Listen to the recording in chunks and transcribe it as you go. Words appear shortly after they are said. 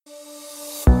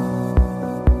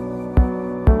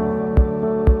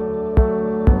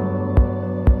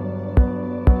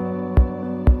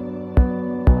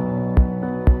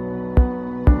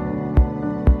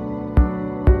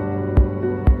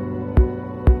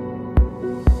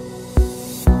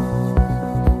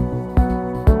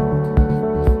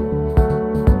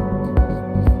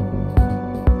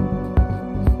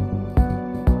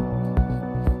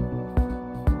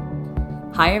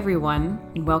Hi everyone,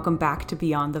 and welcome back to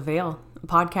Beyond the Veil, a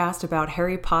podcast about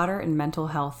Harry Potter and mental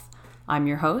health. I'm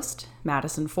your host,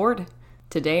 Madison Ford.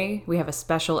 Today, we have a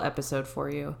special episode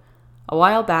for you. A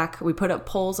while back, we put up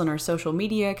polls on our social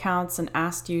media accounts and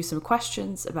asked you some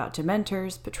questions about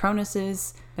Dementors,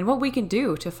 Patronuses, and what we can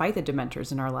do to fight the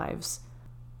Dementors in our lives.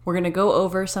 We're going to go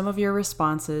over some of your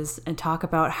responses and talk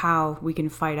about how we can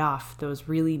fight off those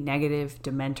really negative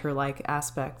Dementor-like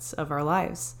aspects of our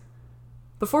lives.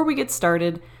 Before we get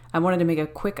started, I wanted to make a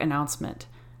quick announcement.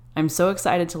 I'm so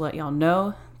excited to let y'all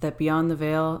know that Beyond the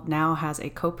Veil now has a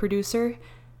co-producer.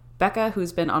 Becca,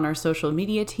 who's been on our social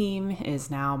media team, is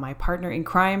now my partner in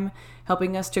crime,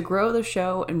 helping us to grow the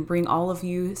show and bring all of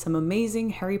you some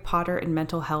amazing Harry Potter and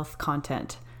mental health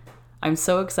content. I'm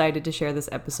so excited to share this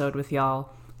episode with y'all,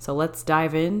 so let's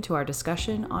dive into our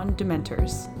discussion on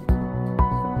Dementors.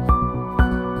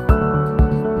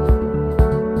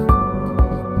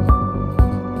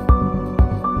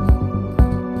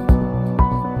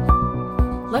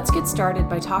 Let's get started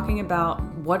by talking about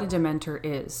what a Dementor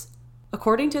is.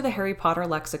 According to the Harry Potter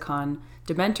lexicon,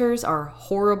 Dementors are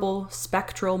horrible,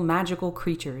 spectral, magical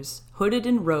creatures, hooded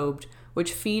and robed,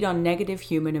 which feed on negative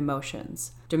human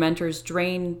emotions. Dementors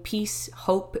drain peace,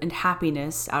 hope, and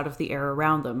happiness out of the air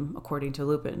around them, according to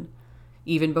Lupin.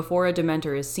 Even before a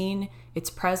Dementor is seen,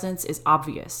 its presence is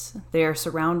obvious. They are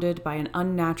surrounded by an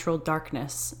unnatural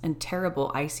darkness and terrible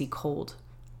icy cold.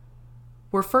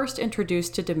 We're first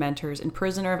introduced to Dementors in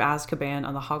Prisoner of Azkaban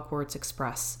on the Hogwarts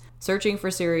Express. Searching for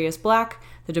Sirius Black,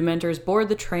 the Dementors board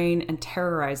the train and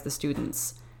terrorize the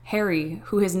students. Harry,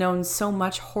 who has known so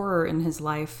much horror in his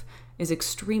life, is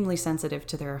extremely sensitive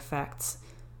to their effects.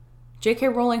 J.K.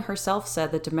 Rowling herself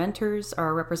said that Dementors are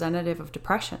a representative of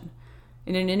depression.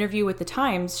 In an interview with The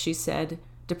Times, she said,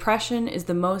 "Depression is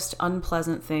the most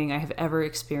unpleasant thing I have ever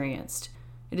experienced.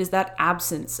 It is that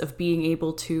absence of being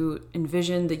able to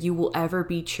envision that you will ever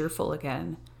be cheerful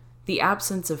again. The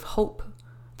absence of hope.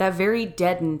 That very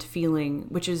deadened feeling,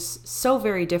 which is so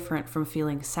very different from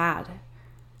feeling sad.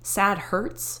 Sad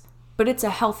hurts, but it's a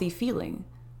healthy feeling.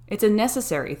 It's a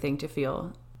necessary thing to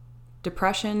feel.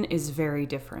 Depression is very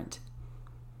different."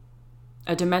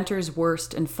 A Dementor's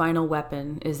worst and final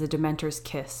weapon is the Dementor's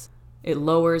kiss. It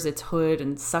lowers its hood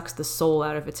and sucks the soul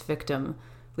out of its victim,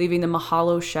 leaving them a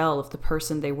hollow shell of the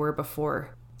person they were before.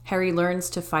 Harry learns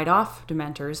to fight off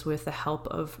Dementors with the help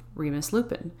of Remus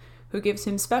Lupin, who gives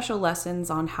him special lessons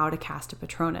on how to cast a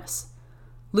Patronus.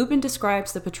 Lupin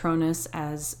describes the Patronus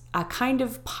as a kind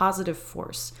of positive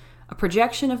force, a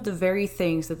projection of the very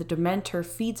things that the Dementor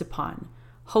feeds upon: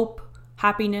 hope,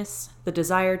 happiness, the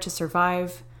desire to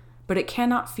survive, but it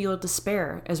cannot feel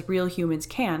despair as real humans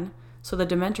can, so the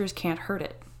Dementors can't hurt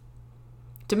it.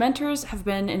 Dementors have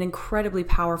been an incredibly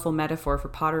powerful metaphor for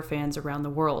Potter fans around the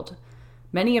world.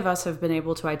 Many of us have been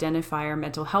able to identify our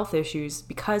mental health issues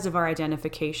because of our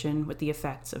identification with the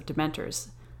effects of Dementors.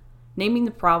 Naming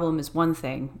the problem is one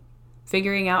thing.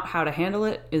 Figuring out how to handle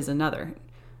it is another.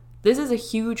 This is a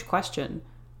huge question.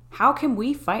 How can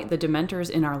we fight the Dementors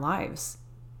in our lives?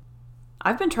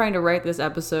 I've been trying to write this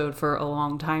episode for a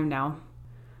long time now.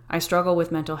 I struggle with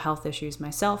mental health issues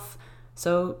myself,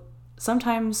 so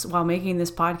sometimes while making this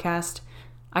podcast,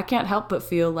 I can't help but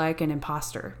feel like an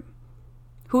imposter.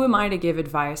 Who am I to give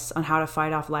advice on how to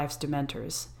fight off life's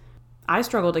Dementors? I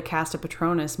struggle to cast a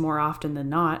Patronus more often than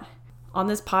not. On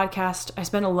this podcast, I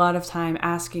spend a lot of time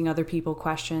asking other people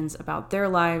questions about their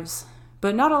lives,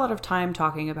 but not a lot of time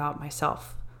talking about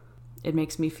myself. It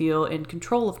makes me feel in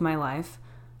control of my life,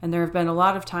 and there have been a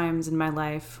lot of times in my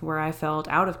life where I felt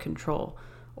out of control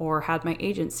or had my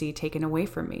agency taken away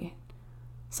from me.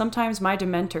 Sometimes my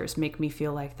Dementors make me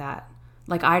feel like that,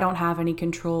 like I don't have any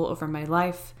control over my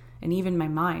life and even my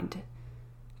mind.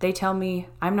 They tell me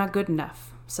I'm not good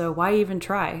enough, so why even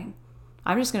try?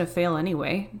 I'm just going to fail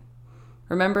anyway.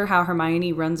 Remember how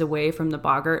Hermione runs away from the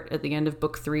Boggart at the end of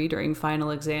Book 3 during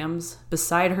final exams,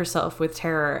 beside herself with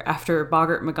terror after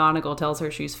Boggart McGonagall tells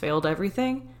her she's failed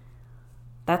everything?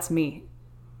 That's me.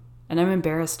 And I'm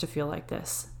embarrassed to feel like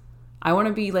this. I want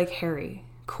to be like Harry,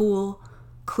 cool,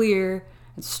 clear,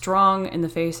 and strong in the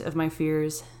face of my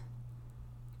fears.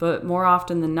 But more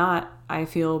often than not, I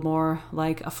feel more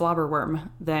like a flobberworm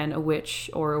than a witch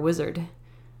or a wizard.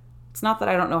 It's not that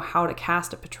I don't know how to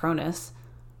cast a Patronus.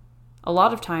 A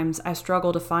lot of times I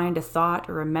struggle to find a thought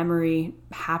or a memory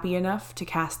happy enough to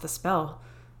cast the spell.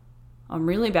 On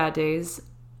really bad days,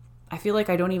 I feel like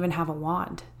I don't even have a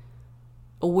wand.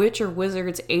 A witch or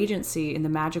wizard's agency in the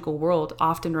magical world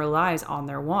often relies on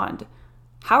their wand.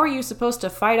 How are you supposed to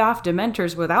fight off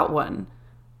Dementors without one?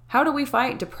 How do we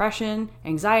fight depression,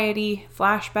 anxiety,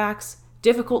 flashbacks,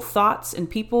 difficult thoughts in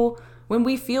people when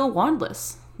we feel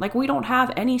wandless, like we don't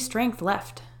have any strength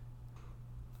left.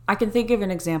 I can think of an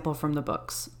example from the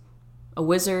books. A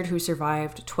wizard who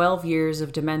survived 12 years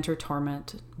of Dementor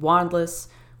torment, wandless,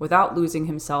 without losing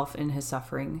himself in his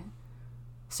suffering.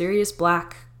 Sirius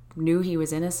Black knew he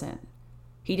was innocent.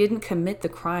 He didn't commit the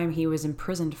crime he was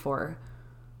imprisoned for.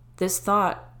 This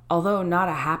thought, although not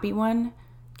a happy one,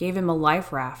 gave him a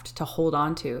life raft to hold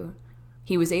on to.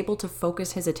 He was able to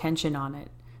focus his attention on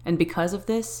it, and because of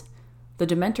this, the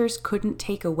Dementors couldn't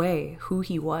take away who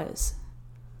he was.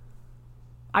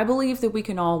 I believe that we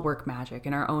can all work magic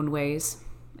in our own ways,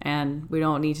 and we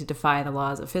don't need to defy the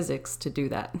laws of physics to do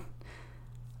that.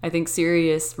 I think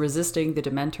Sirius resisting the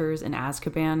Dementors in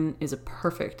Azkaban is a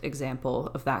perfect example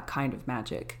of that kind of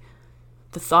magic.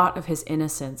 The thought of his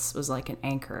innocence was like an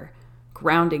anchor,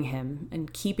 grounding him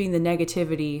and keeping the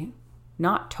negativity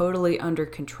not totally under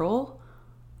control,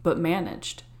 but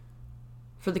managed.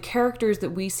 For the characters that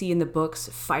we see in the books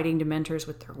fighting Dementors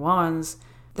with their wands,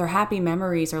 their happy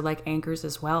memories are like anchors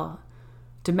as well.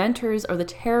 Dementors are the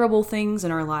terrible things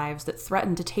in our lives that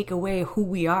threaten to take away who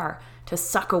we are, to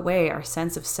suck away our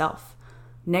sense of self.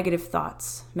 Negative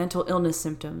thoughts, mental illness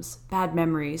symptoms, bad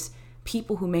memories,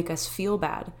 people who make us feel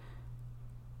bad.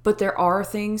 But there are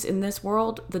things in this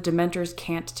world the Dementors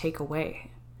can't take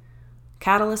away.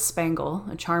 Catalyst Spangle,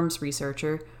 a charms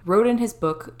researcher, wrote in his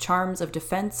book Charms of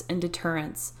Defense and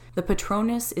Deterrence, the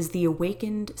Patronus is the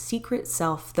awakened secret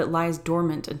self that lies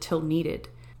dormant until needed,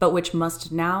 but which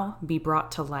must now be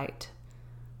brought to light.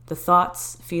 The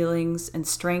thoughts, feelings, and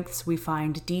strengths we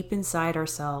find deep inside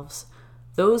ourselves,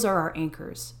 those are our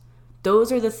anchors.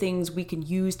 Those are the things we can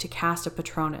use to cast a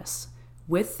Patronus,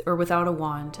 with or without a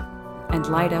wand, and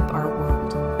light up our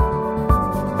world.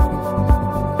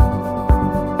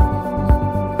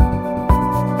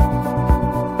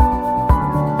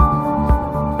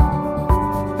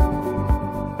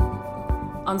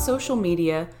 On social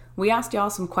media, we asked y'all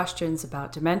some questions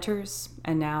about Dementors,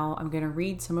 and now I'm going to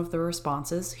read some of the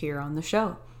responses here on the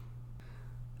show.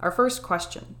 Our first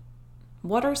question: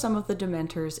 what are some of the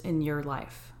Dementors in your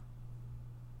life?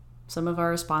 Some of our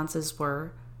responses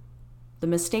were: the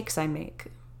mistakes I make,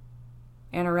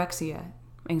 anorexia,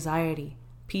 anxiety,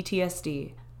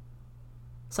 PTSD.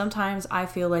 Sometimes I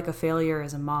feel like a failure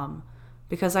as a mom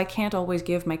because I can't always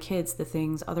give my kids the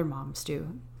things other moms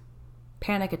do.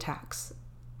 Panic attacks,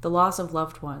 the loss of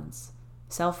loved ones,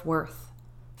 self-worth,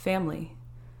 family,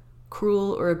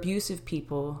 cruel or abusive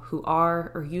people who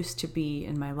are or used to be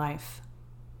in my life.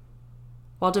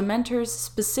 While Dementors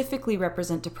specifically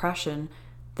represent depression,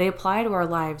 they apply to our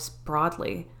lives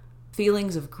broadly.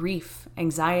 Feelings of grief,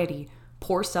 anxiety,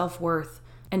 poor self-worth,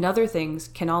 and other things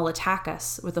can all attack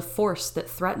us with a force that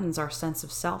threatens our sense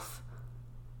of self.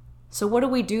 So what do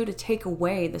we do to take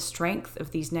away the strength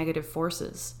of these negative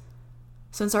forces?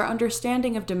 Since our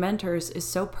understanding of Dementors is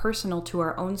so personal to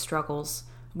our own struggles,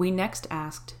 we next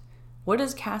asked, what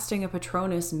does casting a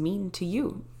Patronus mean to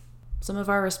you? Some of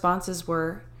our responses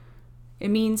were: it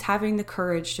means having the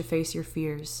courage to face your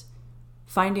fears,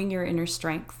 finding your inner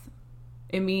strength.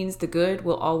 It means the good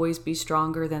will always be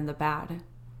stronger than the bad.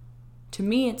 To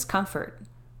me, it's comfort.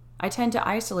 I tend to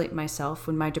isolate myself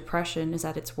when my depression is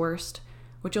at its worst,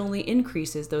 which only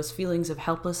increases those feelings of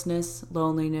helplessness,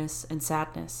 loneliness, and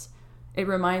sadness. It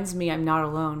reminds me I'm not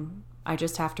alone. I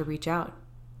just have to reach out.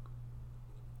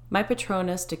 My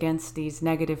Patronus against these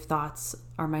negative thoughts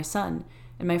are my son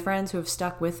and my friends who have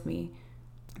stuck with me.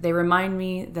 They remind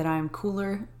me that I am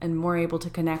cooler and more able to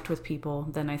connect with people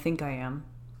than I think I am.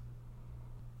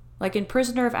 Like in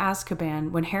Prisoner of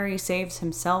Azkaban, when Harry saves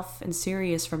himself and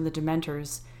Sirius from the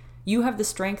Dementors, you have the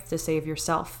strength to save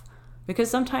yourself, because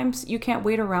sometimes you can't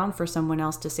wait around for someone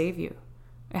else to save you.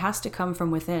 It has to come from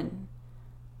within.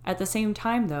 At the same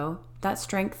time, though, that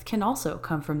strength can also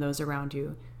come from those around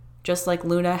you, just like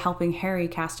Luna helping Harry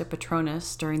cast a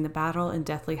Patronus during the battle in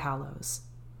Deathly Hallows.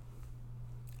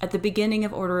 At the beginning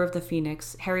of Order of the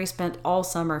Phoenix, Harry spent all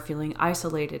summer feeling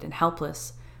isolated and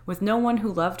helpless, with no one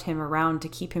who loved him around to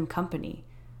keep him company.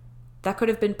 That could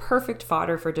have been perfect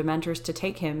fodder for Dementors to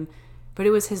take him, but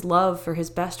it was his love for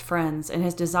his best friends and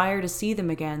his desire to see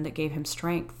them again that gave him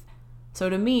strength.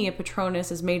 So to me, a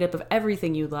Patronus is made up of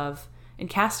everything you love, and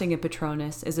casting a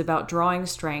Patronus is about drawing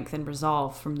strength and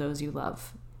resolve from those you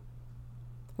love.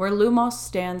 Where Lumos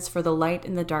stands for the light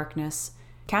in the darkness,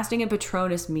 casting a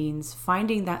Patronus means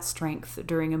finding that strength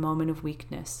during a moment of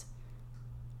weakness.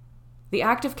 The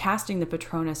act of casting the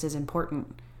Patronus is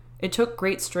important. It took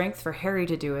great strength for Harry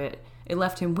to do it. It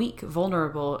left him weak,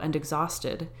 vulnerable, and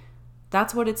exhausted.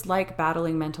 That's what it's like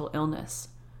battling mental illness.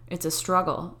 It's a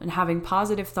struggle, and having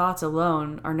positive thoughts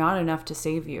alone are not enough to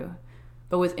save you.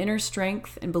 But with inner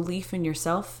strength and belief in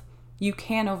yourself, You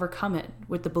can overcome it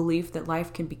with the belief that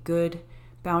life can be good,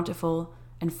 bountiful,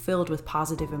 and filled with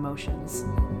positive emotions.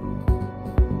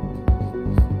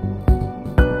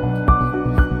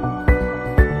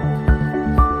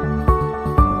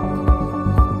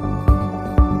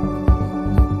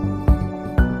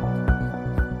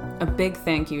 A big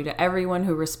thank you to everyone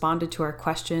who responded to our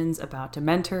questions about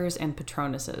Dementors and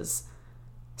Patronuses.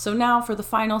 So now for the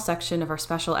final section of our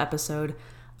special episode,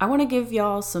 I want to give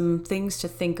y'all some things to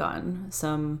think on,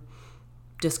 some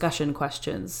discussion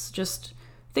questions, just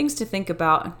things to think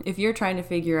about if you're trying to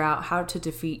figure out how to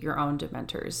defeat your own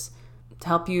Dementors, to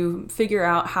help you figure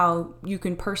out how you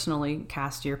can personally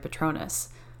cast your Patronus.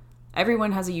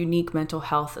 Everyone has a unique mental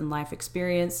health and life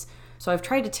experience, so I've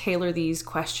tried to tailor these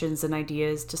questions and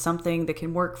ideas to something that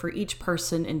can work for each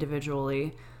person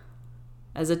individually.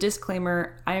 As a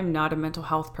disclaimer, I am not a mental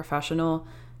health professional.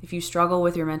 If you struggle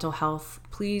with your mental health,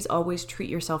 please always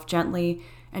treat yourself gently,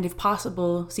 and if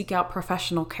possible, seek out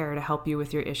professional care to help you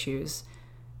with your issues.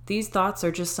 These thoughts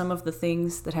are just some of the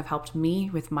things that have helped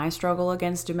me with my struggle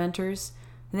against Dementors,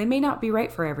 and they may not be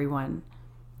right for everyone.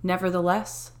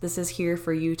 Nevertheless, this is here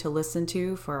for you to listen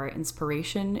to for our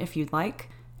inspiration if you'd like.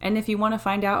 And if you want to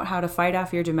find out how to fight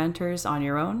off your Dementors on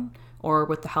your own, or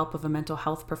with the help of a mental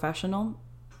health professional,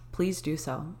 please do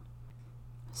so.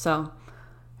 So,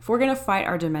 if we're going to fight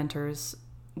our Dementors,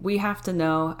 we have to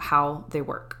know how they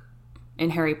work.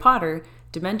 In Harry Potter,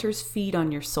 Dementors feed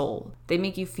on your soul. They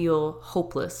make you feel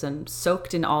hopeless and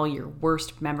soaked in all your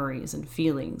worst memories and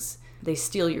feelings. They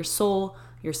steal your soul,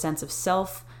 your sense of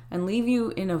self, and leave you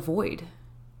in a void.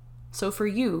 So for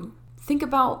you, think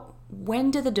about, when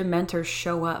do the Dementors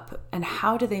show up and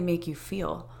how do they make you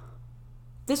feel?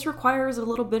 This requires a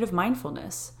little bit of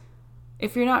mindfulness.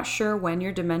 If you're not sure when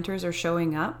your Dementors are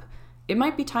showing up, it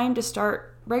might be time to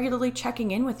start regularly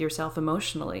checking in with yourself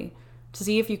emotionally to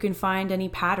see if you can find any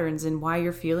patterns in why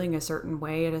you're feeling a certain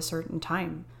way at a certain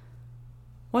time.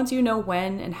 Once you know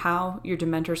when and how your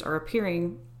Dementors are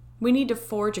appearing, we need to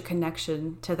forge a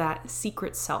connection to that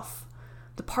secret self,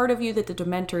 the part of you that the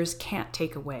Dementors can't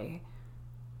take away.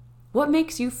 What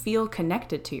makes you feel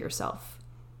connected to yourself?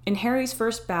 In Harry's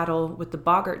first battle with the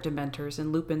Boggart Dementors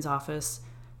in Lupin's office,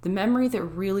 the memory that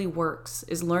really works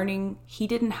is learning he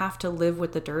didn't have to live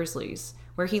with the Dursleys,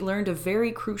 where he learned a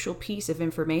very crucial piece of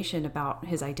information about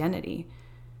his identity.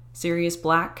 Sirius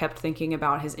Black kept thinking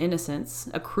about his innocence,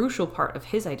 a crucial part of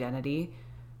his identity.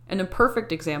 And a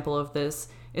perfect example of this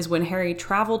is when Harry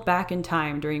traveled back in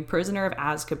time during Prisoner of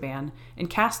Azkaban and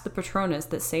cast the Patronus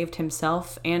that saved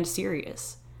himself and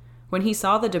Sirius. When he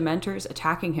saw the Dementors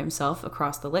attacking himself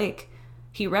across the lake,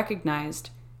 he recognized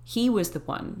he was the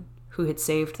one who had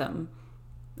saved them,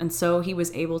 and so he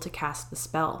was able to cast the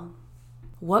spell.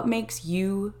 What makes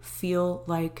you feel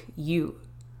like you?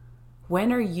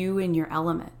 When are you in your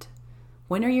element?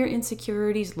 When are your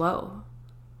insecurities low?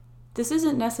 This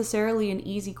isn't necessarily an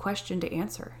easy question to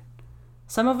answer.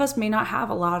 Some of us may not have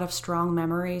a lot of strong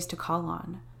memories to call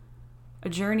on. A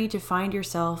journey to find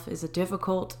yourself is a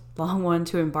difficult, long one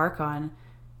to embark on,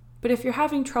 but if you're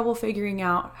having trouble figuring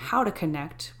out how to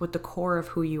connect with the core of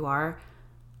who you are,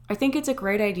 I think it's a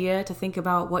great idea to think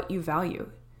about what you value.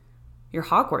 Your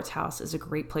Hogwarts house is a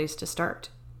great place to start.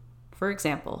 For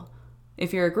example,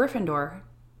 if you're a Gryffindor,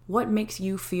 what makes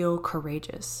you feel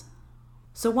courageous?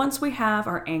 So once we have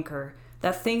our anchor,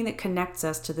 that thing that connects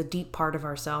us to the deep part of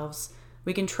ourselves,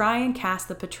 we can try and cast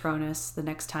the Patronus the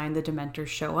next time the Dementors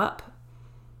show up.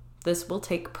 This will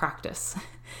take practice.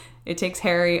 It takes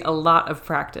Harry a lot of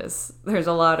practice. There's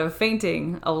a lot of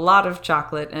fainting, a lot of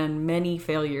chocolate, and many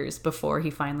failures before he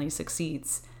finally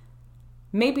succeeds.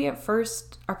 Maybe at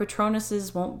first, our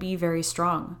Patronuses won't be very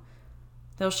strong.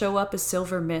 They'll show up as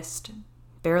silver mist,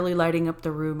 barely lighting up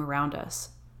the room around us.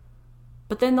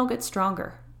 But then they'll get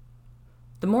stronger.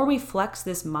 The more we flex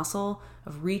this muscle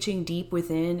of reaching deep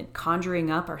within and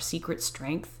conjuring up our secret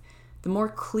strength, the more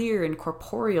clear and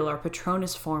corporeal our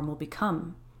Patronus form will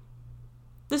become.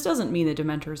 This doesn't mean the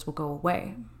Dementors will go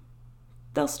away.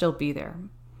 They'll still be there.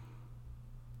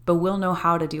 But we'll know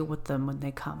how to deal with them when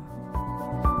they come.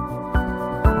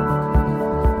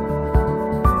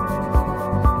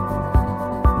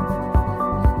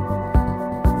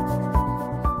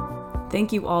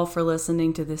 Thank you all for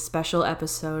listening to this special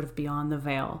episode of Beyond the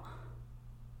Veil.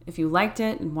 If you liked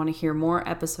it and want to hear more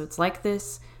episodes like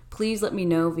this, please let me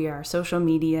know via our social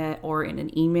media or in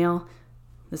an email.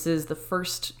 This is the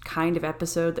first kind of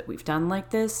episode that we've done like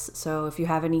this, so if you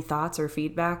have any thoughts or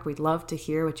feedback, we'd love to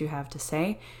hear what you have to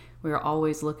say. We are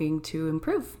always looking to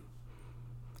improve.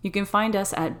 You can find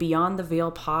us at Beyond the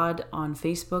Veil Pod on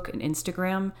Facebook and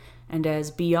Instagram, and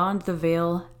as Beyond the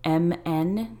Veil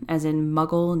MN, as in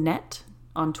MuggleNet,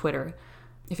 on Twitter.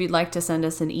 If you'd like to send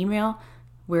us an email,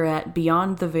 we're at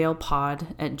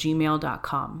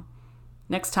beyondtheveilpod@gmail.com.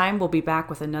 Next time, we'll be back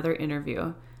with another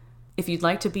interview. If you'd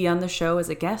like to be on the show as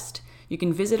a guest, you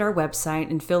can visit our website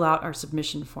and fill out our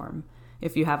submission form.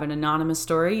 If you have an anonymous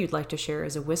story you'd like to share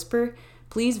as a whisper,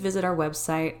 please visit our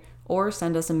website or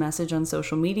send us a message on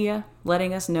social media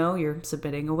letting us know you're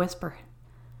submitting a whisper.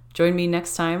 Join me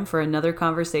next time for another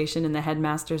conversation in the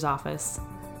headmaster's office.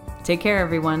 Take care,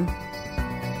 everyone.